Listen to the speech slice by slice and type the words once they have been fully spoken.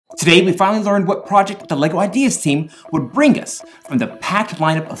Today, we finally learned what project the LEGO Ideas team would bring us from the packed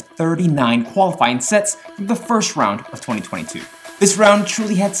lineup of 39 qualifying sets from the first round of 2022. This round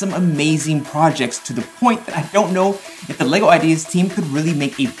truly had some amazing projects to the point that I don't know if the LEGO Ideas team could really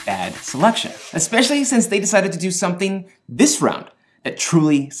make a bad selection, especially since they decided to do something this round that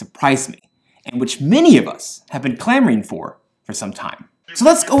truly surprised me, and which many of us have been clamoring for some time. So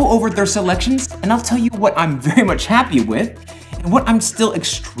let's go over their selections, and I'll tell you what I'm very much happy with and what I'm still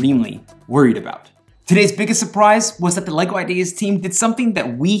extremely worried about. Today's biggest surprise was that the LEGO Ideas team did something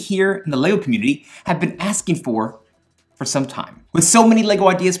that we here in the LEGO community have been asking for some time. With so many LEGO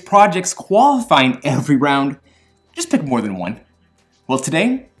Ideas projects qualifying every round, just pick more than one. Well,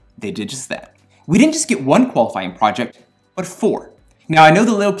 today, they did just that. We didn't just get one qualifying project, but 4. Now, I know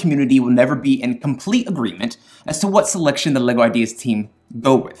the LEGO community will never be in complete agreement as to what selection the LEGO Ideas team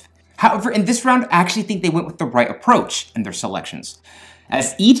go with. However, in this round, I actually think they went with the right approach in their selections,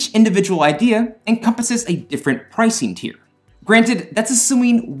 as each individual idea encompasses a different pricing tier. Granted, that's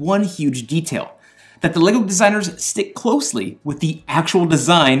assuming one huge detail, that the LEGO designers stick closely with the actual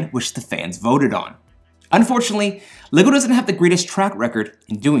design which the fans voted on. Unfortunately, LEGO doesn't have the greatest track record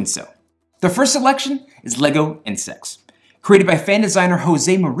in doing so. Their first selection is LEGO Insects, created by fan designer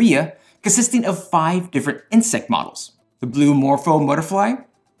Jose Maria, consisting of 5 different insect models: the blue morpho butterfly,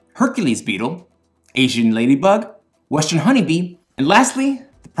 Hercules beetle, Asian ladybug, Western honeybee, and lastly,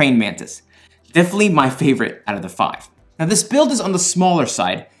 the praying mantis. Definitely my favorite out of the 5. Now, this build is on the smaller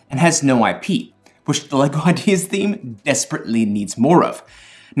side and has no IP, which the LEGO Ideas theme desperately needs more of.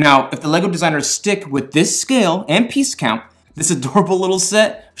 Now, if the LEGO designers stick with this scale and piece count, this adorable little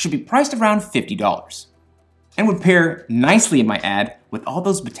set should be priced around $50. And would pair nicely, in my ad, with all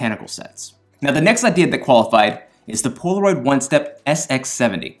those botanical sets. Now, the next idea that qualified is the Polaroid One-Step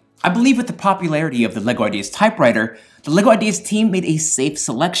SX70. I believe with the popularity of the LEGO Ideas typewriter, the LEGO Ideas team made a safe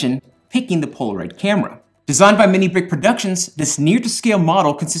selection, picking the Polaroid camera. Designed by Mini Brick Productions, this near-to-scale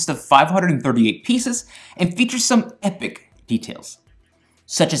model consists of 538 pieces and features some epic details,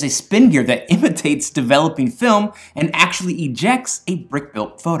 such as a spin gear that imitates developing film and actually ejects a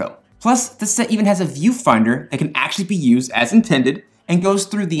brick-built photo. Plus, the set even has a viewfinder that can actually be used as intended and goes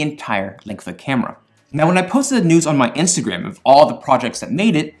through the entire length of the camera. Now, when I posted the news on my Instagram of all the projects that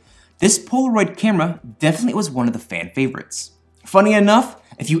made it, this Polaroid camera definitely was one of the fan favorites. Funny enough,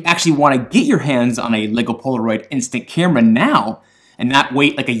 if you actually want to get your hands on a LEGO Polaroid instant camera now and not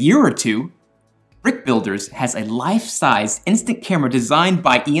wait like a year or two, Brick Builders has a life-size instant camera designed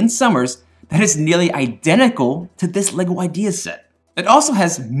by Ian Summers that is nearly identical to this LEGO Ideas set. It also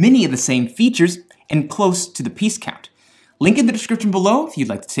has many of the same features and close to the piece count. Link in the description below if you'd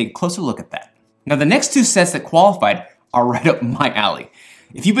like to take a closer look at that. Now, the next 2 sets that qualified are right up my alley.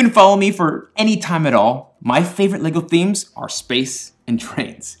 If you've been following me for any time at all, my favorite LEGO themes are space and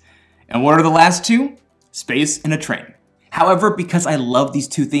trains. And what are the last 2? Space and a train. However, because I love these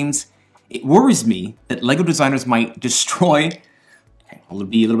 2 themes, it worries me that LEGO designers might destroy, I'll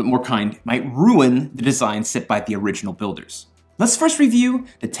be a little bit more kind, might ruin the design set by the original builders. Let's first review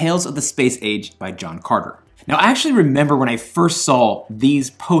The Tales of the Space Age by John Carter. Now, I actually remember when I first saw these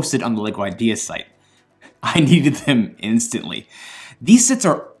posted on the LEGO Ideas site. I needed them instantly. These sets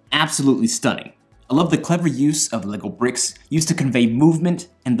are absolutely stunning. I love the clever use of LEGO bricks used to convey movement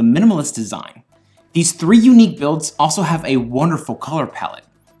and the minimalist design. These 3 unique builds also have a wonderful color palette,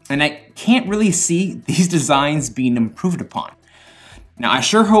 and I can't really see these designs being improved upon. Now, I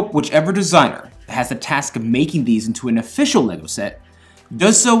sure hope whichever designer that has the task of making these into an official LEGO set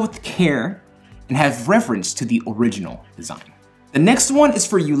does so with care and have reference to the original design. The next one is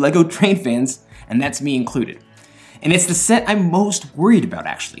for you LEGO train fans, and that's me included. And it's the set I'm most worried about,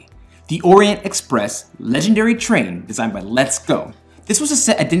 actually. The Orient Express Legendary Train, designed by Let's Go. This was a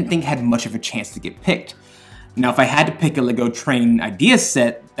set I didn't think had much of a chance to get picked. Now, if I had to pick a LEGO Train Ideas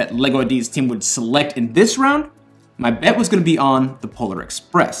set that LEGO Ideas team would select in this round, my bet was going to be on the Polar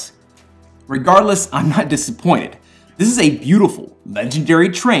Express. Regardless, I'm not disappointed. This is a beautiful, legendary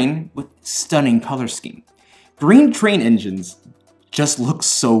train with stunning color scheme. Green train engines just look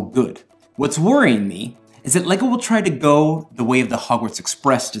so good. What's worrying me is that LEGO will try to go the way of the Hogwarts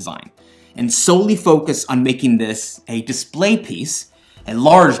Express design and solely focus on making this a display piece, a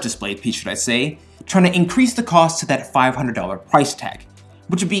large display piece should I say, trying to increase the cost to that $500 price tag,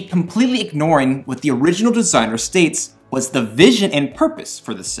 which would be completely ignoring what the original designer states was the vision and purpose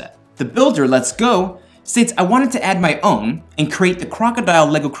for the set. The builder, Let's Go, states I wanted to add my own and create the Crocodile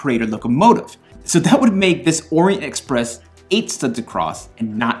LEGO Creator locomotive, so that would make this Orient Express 8 studs across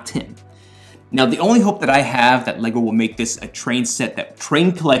and not 10. Now, the only hope that I have that LEGO will make this a train set that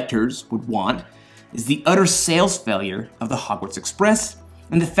train collectors would want is the utter sales failure of the Hogwarts Express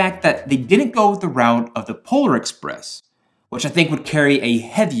and the fact that they didn't go the route of the Polar Express, which I think would carry a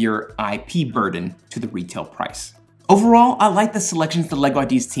heavier IP burden to the retail price. Overall, I like the selections the LEGO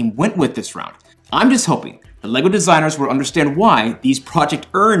Ideas team went with this round. I'm just hoping the LEGO designers will understand why these projects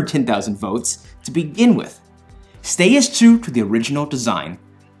earned 10,000 votes to begin with. Stay as true to the original design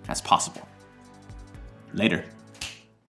as possible. Later.